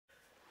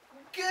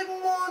Good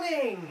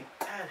morning,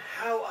 and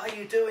how are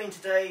you doing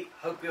today?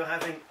 Hope you're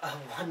having a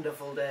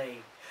wonderful day.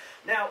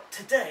 Now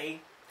today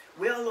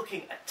we are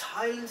looking at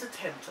Thailand's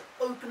attempt to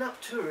open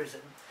up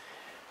tourism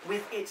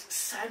with its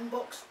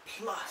Sandbox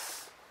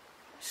Plus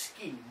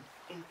scheme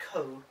in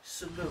Koh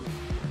Samui.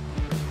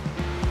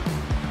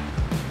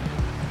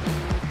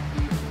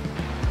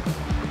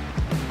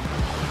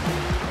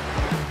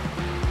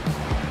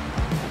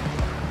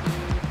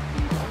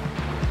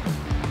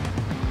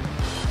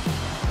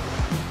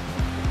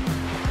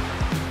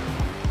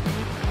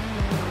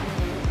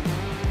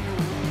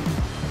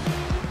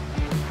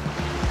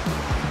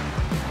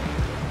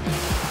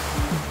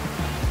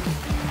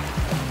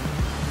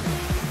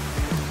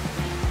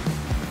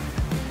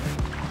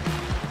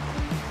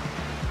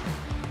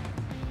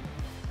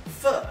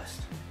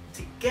 First,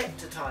 to get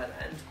to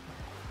Thailand,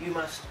 you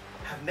must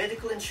have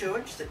medical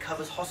insurance that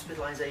covers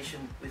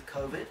hospitalization with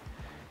COVID,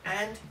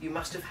 and you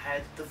must have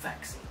had the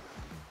vaccine.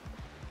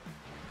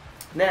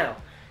 Now,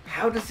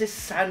 how does this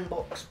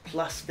Sandbox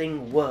Plus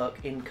thing work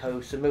in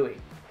Koh Samui?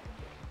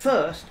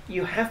 First,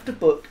 you have to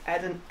book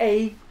at an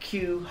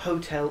AQ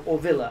hotel or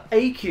villa.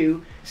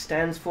 AQ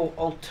stands for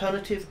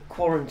Alternative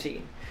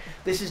Quarantine.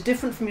 This is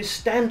different from your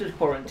standard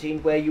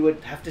quarantine where you would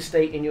have to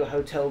stay in your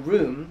hotel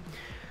room.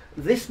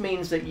 This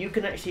means that you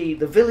can actually,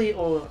 the villa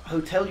or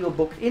hotel you're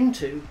booked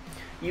into,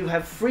 you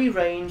have free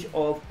range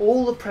of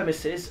all the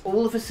premises,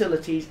 all the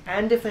facilities,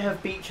 and if they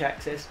have beach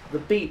access, the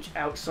beach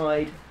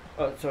outside,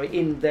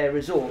 in their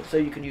resort. So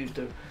you can use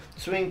the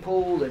swimming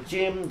pool, the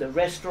gym, the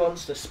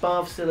restaurants, the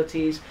spa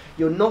facilities.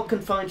 You're not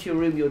confined to your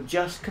room, you're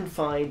just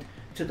confined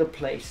to the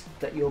place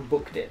that you're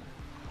booked in.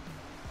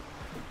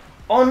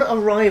 On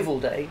arrival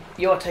day,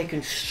 you are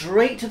taken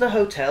straight to the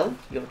hotel,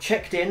 you're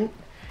checked in,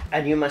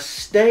 and you must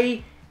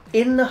stay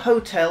in the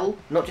hotel,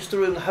 not just the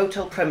room, the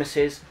hotel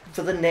premises,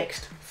 for the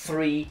next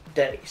 3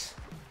 days.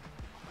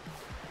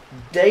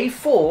 Day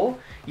 4,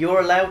 you're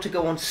allowed to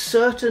go on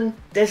certain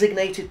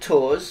designated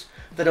tours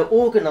that are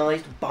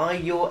organised by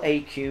your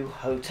AQ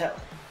hotel.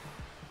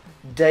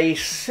 Day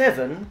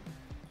 7,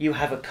 you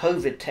have a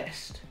COVID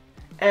test.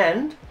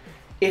 And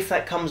if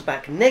that comes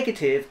back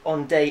negative,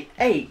 on day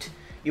 8,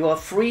 you are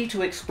free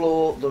to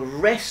explore the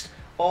rest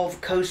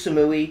of Koh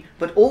Samui,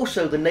 but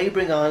also the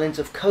neighbouring islands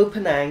of Koh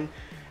Phangan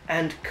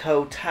and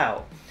Koh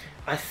Tao.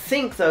 I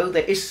think though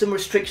there is some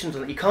restrictions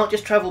on it. You can't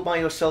just travel by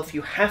yourself,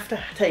 you have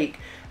to take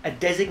a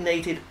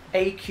designated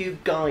AQ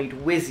guide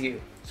with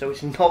you, so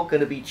it's not going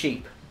to be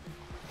cheap.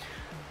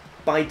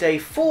 By day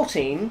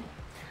 14,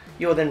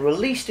 you're then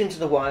released into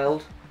the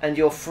wild and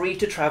you're free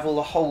to travel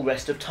the whole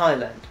rest of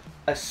Thailand,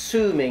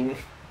 assuming,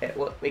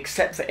 well,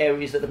 except for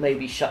areas that may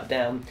be shut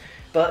down,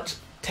 but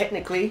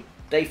technically,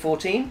 day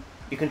 14,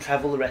 you can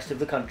travel the rest of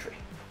the country.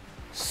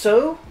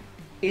 So,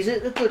 is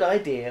it a good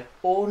idea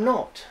or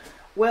not?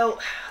 Well,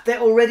 there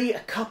are already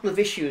a couple of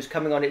issues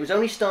coming on. It was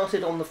only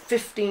started on the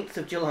 15th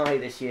of July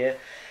this year,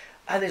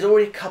 and there's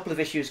already a couple of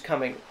issues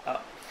coming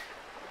up.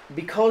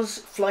 Because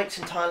flights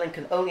in Thailand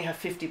can only have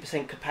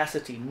 50%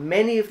 capacity,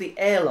 many of the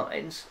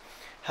airlines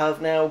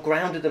have now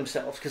grounded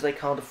themselves because they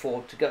can't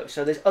afford to go.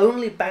 So there's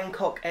only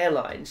Bangkok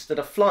Airlines that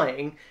are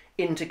flying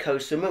into Koh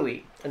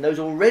Samui, and those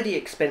already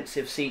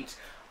expensive seats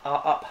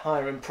are up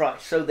higher in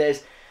price. So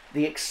there's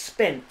the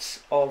expense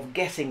of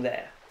getting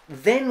there.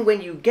 Then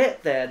when you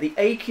get there, the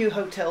AQ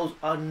hotels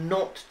are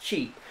not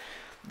cheap.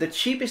 The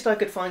cheapest I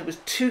could find was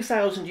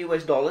 $2,000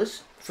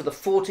 US for the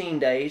 14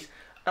 days,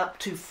 up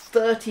to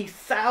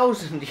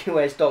 $30,000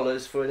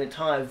 US for an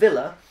entire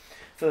villa.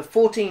 For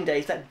 14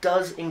 days, that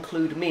does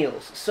include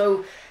meals.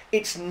 So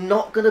it's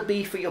not going to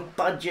be for your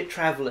budget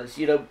travelers.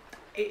 You know,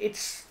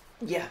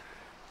 yeah.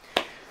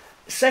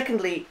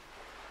 Secondly,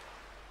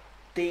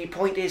 the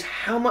point is,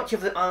 how much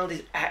of the island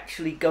is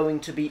actually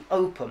going to be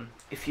open?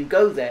 If you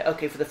go there,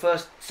 okay, for the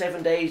first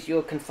 7 days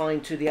you're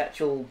confined to the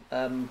actual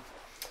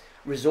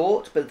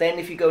resort, but then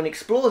if you go and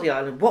explore the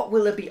island, what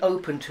will there be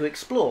open to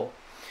explore?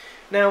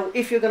 Now,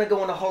 if you're going to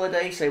go on a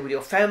holiday, say with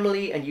your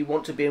family, and you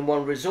want to be in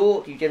one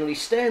resort, you generally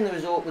stay in the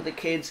resort with the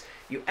kids,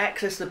 you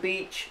access the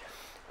beach,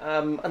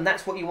 and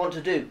that's what you want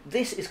to do.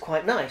 This is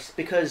quite nice,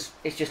 because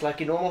it's just like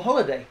a normal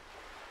holiday.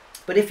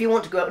 But if you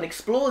want to go out and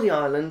explore the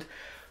island,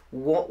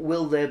 what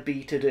will there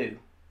be to do?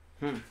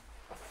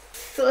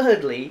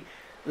 Thirdly,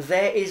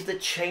 there is the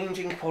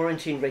changing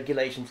quarantine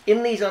regulations.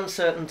 In these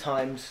uncertain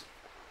times,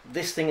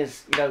 this thing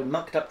is,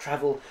 mucked up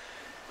travel,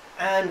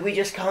 and we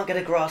just can't get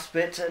a grasp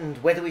of it,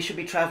 and whether we should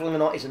be travelling or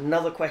not is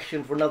another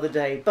question for another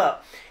day.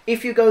 But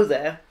if you go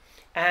there,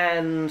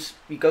 and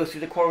you go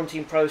through the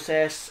quarantine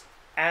process,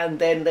 and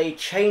then they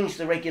change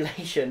the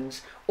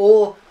regulations,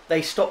 or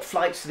they stop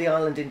flights to the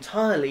island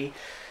entirely,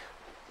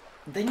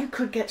 then you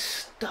could get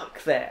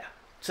stuck there.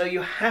 So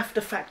you have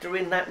to factor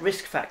in that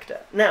risk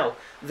factor. Now,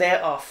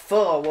 there are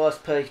far worse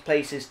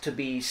places to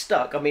be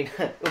stuck. I mean,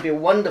 it would be a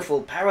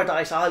wonderful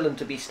paradise island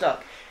to be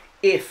stuck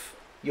if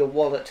your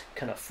wallet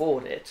can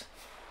afford it.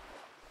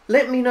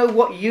 Let me know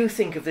what you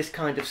think of this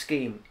kind of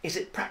scheme. Is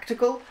it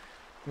practical?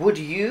 Would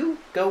you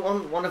go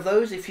on one of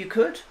those if you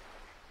could?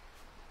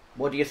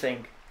 What do you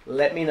think?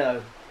 Let me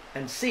know,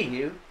 and see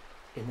you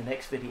in the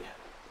next video.